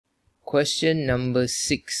question number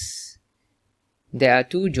 6. There are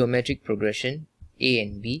two geometric progression A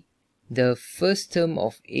and B. The first term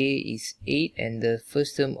of A is 8 and the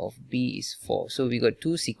first term of B is 4. So we got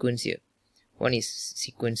two sequence here. One is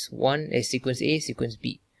sequence sequence A, sequence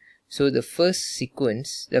B. So the first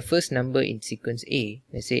sequence, the first number in sequence A,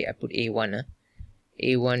 let's say I put A1.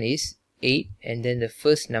 A1 is 8, and then the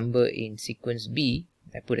first number in sequence B,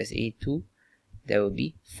 I put as A2, that will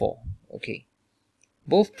be 4. Okay.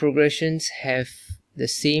 Both progressions have the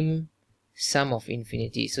same sum of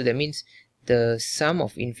infinity. So that means the sum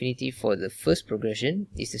of infinity for the first progression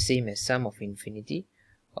is the same as sum of infinity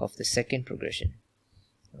of the second progression.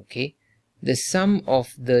 Okay. The sum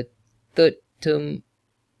of the third term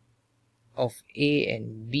of A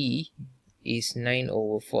and B is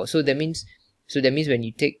 9/4. So that means when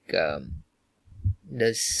you take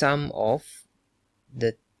the sum of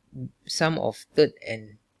third term of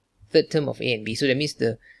A and B, so that means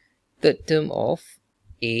the third term of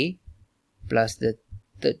A plus the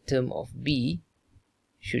third term of B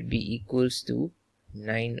should be equals to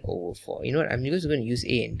 9/4. You know what, I'm just going to use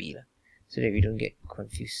A and B so that we don't get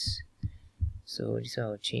confused. So this one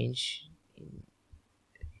I'll change in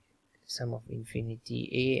sum of infinity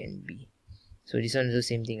A and B. So this one is the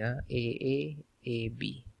same thing, A,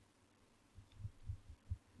 B.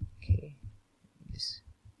 Okay.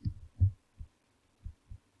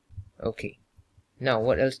 Okay. Now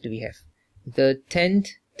what else do we have? The 10th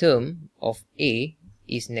term of A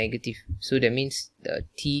is negative. So that means the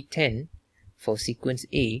T10 for sequence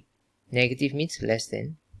A, negative means less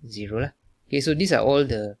than 0 . Okay, so these are all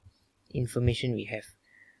the information we have.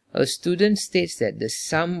 A student states that the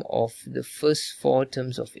sum of the first 4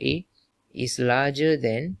 terms of A is larger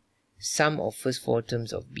than sum of first 4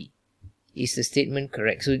 terms of B. Is the statement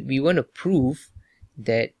correct? So we want to prove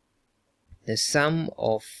that the sum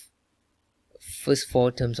of first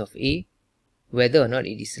 4 terms of A, whether or not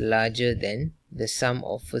it is larger than the sum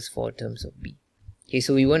of first 4 terms of B. Okay,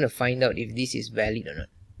 so we want to find out if this is valid or not.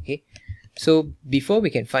 Okay, so before we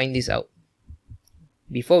can find this out,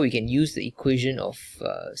 before we can use the equation of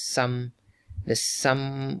the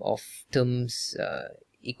sum of terms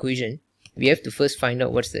equation, we have to first find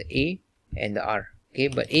out what's the A and the R. Okay,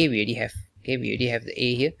 but A we already have. Okay, we already have the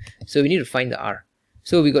A here, so we need to find the R.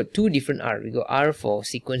 So we got two different R. We got R for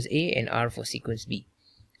sequence A and R for sequence B.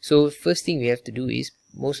 So first thing we have to do is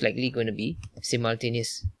most likely going to be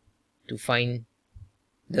simultaneous to find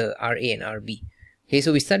the RA and RB. Okay,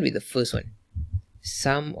 so we start with the first one.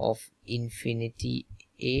 Sum of infinity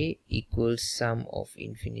A equals sum of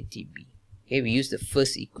infinity B. Okay, we use the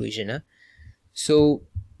first equation. So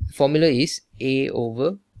formula is A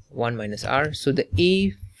over 1 minus R. So the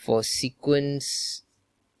A for sequence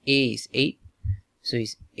A is 8. So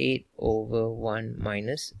it's 8 over 1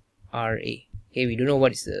 minus RA. Okay, we don't know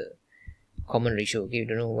what is the common ratio. Okay, we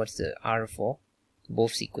don't know what's the R for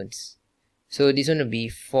both sequence. So this one will be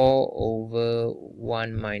 4 over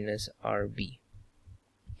 1 minus RB.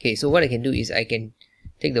 Okay, so what I can do is I can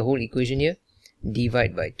take the whole equation here,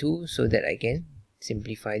 divide by 2 so that I can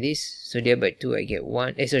simplify this. So divided by 2 I get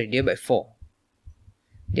 1, divided by 4.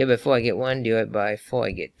 Divided by 4 I get 1, divided by 4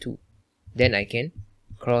 I get 2. Then I can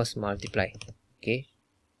cross multiply. Okay,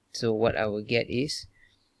 so what I will get is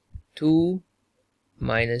 2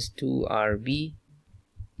 minus 2RB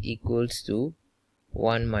equals to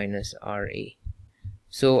 1 minus RA.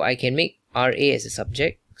 So I can make RA as a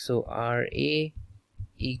subject. So RA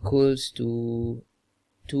equals to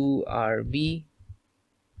 2RB.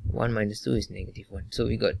 1 minus 2 is negative 1. So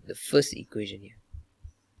we got the first equation here.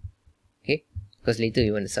 Okay, because later we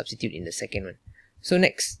want to substitute in the second one. So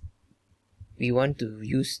next, we want to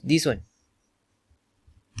use this one.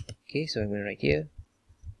 Okay, so I'm going to write here.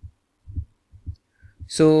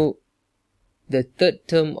 So the third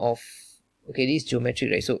term of, okay, this is geometric,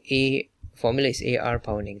 right? So A formula is AR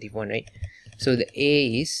power negative 1, right? So the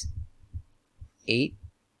A is 8,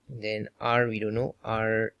 and then R we don't know,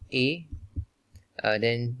 RA,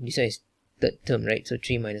 then this one is third term, right? So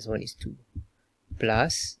 3 minus 1 is 2,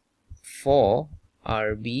 plus 4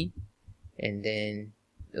 RB, and then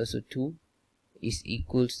also 2 is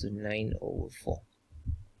equals to 9/4.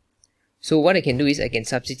 So what I can do is I can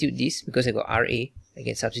substitute this, because I got RA, I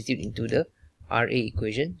can substitute into the RA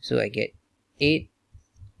equation. So I get 8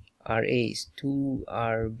 RA is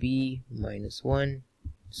 2RB minus 1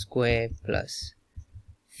 square plus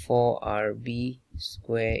 4RB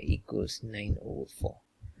square equals 9/4.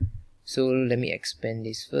 So let me expand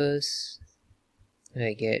this first.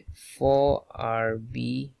 I get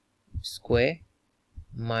 4RB square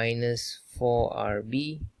minus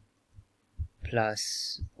 4RB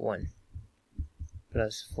plus 1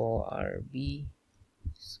 plus 4RB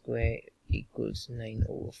square equals 9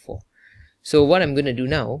 over 4. So what I'm going to do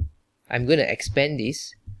now, I'm going to expand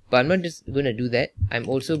this, but I'm not just going to do that. I'm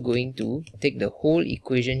also going to take the whole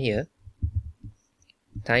equation here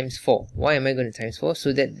times 4. Why am I going to times 4?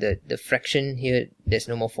 So that the fraction here, there's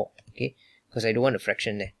no more 4, okay? Because I don't want a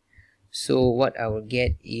fraction there. So what I will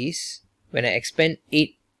get is, when I expand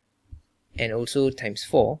 8 and also times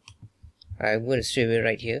 4, I'm going to straight away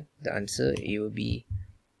write here the answer. It will be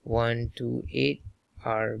 128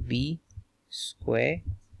 RB square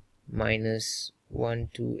minus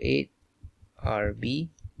 128 RB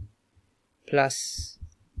plus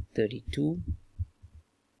 32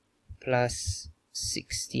 plus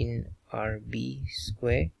 16 RB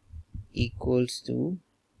square equals to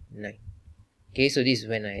 9. Okay, so this is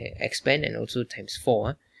when I expand and also times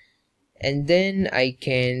 4. And then I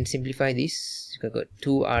can simplify this. I got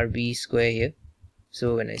 2 RB square here.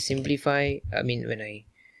 So when I simplify, when I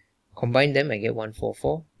combine them, I get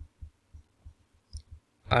 144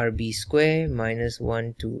 RB square minus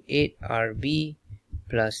 128 RB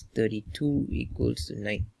plus 32 equals to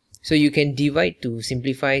 9. So you can divide to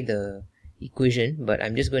simplify the equation, but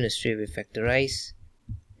I'm just going to straight away factorize.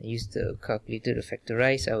 I use the calculator to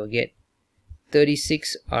factorize. I will get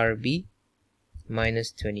 36 RB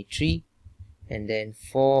minus 23 and then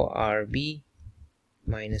 4 RB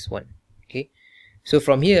minus 1. Okay, so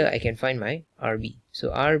from here I can find my RB. So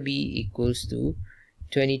RB equals to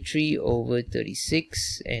 23 over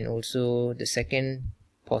 36, and also the second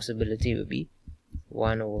possibility will be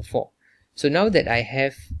 1 over 4. So now that I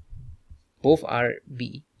have both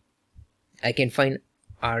RB, I can find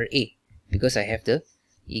RA because I have the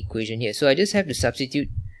equation here. So I just have to substitute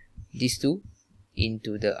these two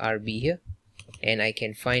into the RB here, and I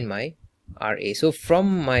can find my RA. So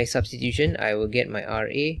from my substitution, I will get my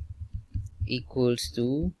RA equals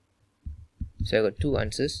to, so I got two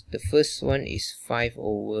answers. The first one is 5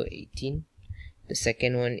 over 18. The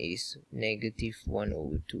second one is negative 1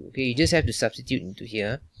 over 2. Okay, you just have to substitute into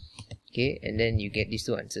here. Okay, and then you get these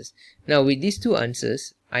two answers. Now with these two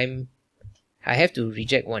answers, I have to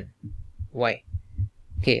reject one. Why?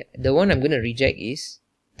 Okay, the one I'm going to reject is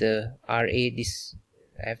the RA. This,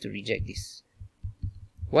 I have to reject this.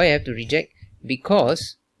 Why I have to reject?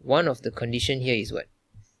 Because one of the condition here is what?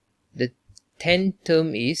 The 10th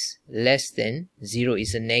term is less than 0,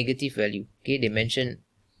 is a negative value. Okay, they mentioned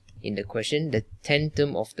in the question the 10th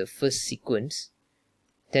term of the first sequence,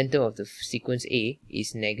 10th term of the sequence A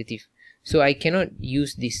is negative. So I cannot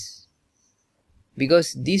use this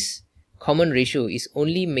because this common ratio is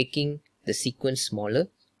only making the sequence smaller,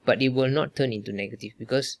 but it will not turn into negative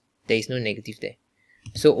because there is no negative there.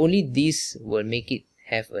 So only this will make it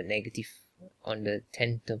have a negative on the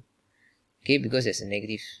 10th term. Okay, because there's a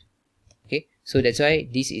negative. Okay, so that's why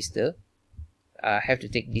this is the I have to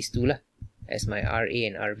take these two as my RA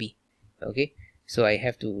and RB. Okay, so I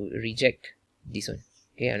have to reject this one.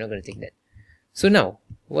 Okay, I'm not going to take that. So now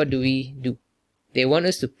what do we do? They want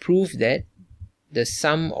us to prove that the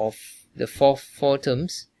sum of the four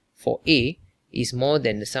terms for A is more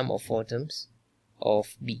than the sum of 4 terms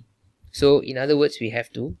of B. So in other words, we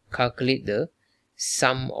have to calculate the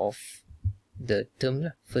sum of the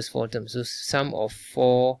term, first 4 terms. So sum of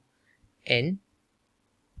 4n,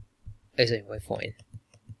 why 4n?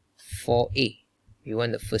 4a. We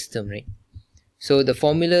want the first term, right? So the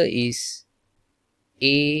formula is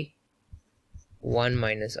a 1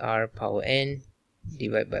 minus r power n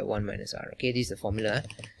divided by 1 minus r. Okay, this is the formula.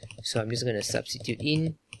 So I'm just going to substitute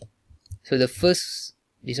in. So the first,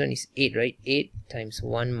 this one is 8, right? 8 times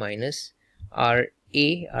 1 minus RA.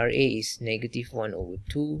 RA is negative 1 over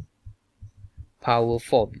 2 power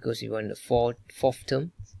 4 because we want the fourth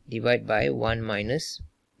term, divided by 1 minus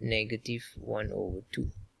negative 1 over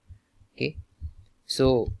 2. Okay,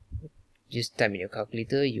 so just type in your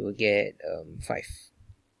calculator, you will get 5.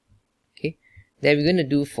 Okay, then we're going to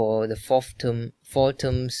do for the 4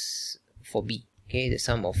 terms for B. Okay, the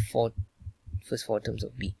sum of first 4 terms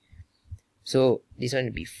of B. So this one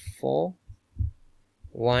will be 4,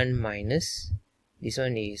 1 minus, this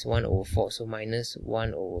one is 1 over 4, so minus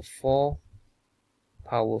 1 over 4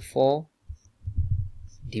 power 4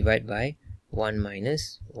 divided by 1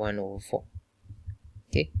 minus 1 over 4.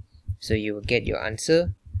 Okay, so you will get your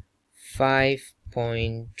answer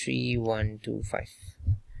 5.3125.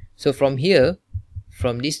 So from here,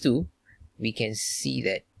 from these two, we can see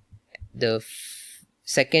that the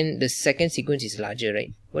second sequence is larger,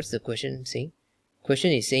 right? What's the question saying?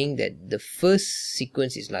 Question is saying that the first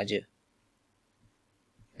sequence is larger.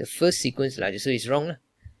 The first sequence is larger, so it's wrong.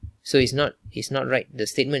 So it's not right. The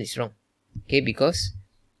statement is wrong. Okay, because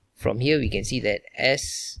from here we can see that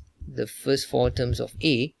as the first 4 terms of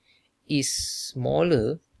A is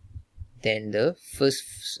smaller than the first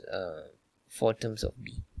 4 terms of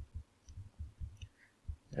B.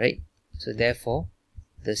 Right? So therefore,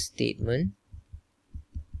 the statement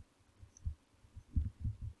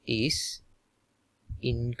is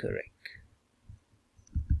incorrect.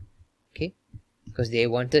 Okay, because they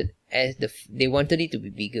wanted it to be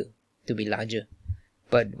bigger, to be larger,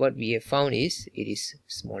 but what we have found is it is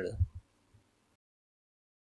smaller.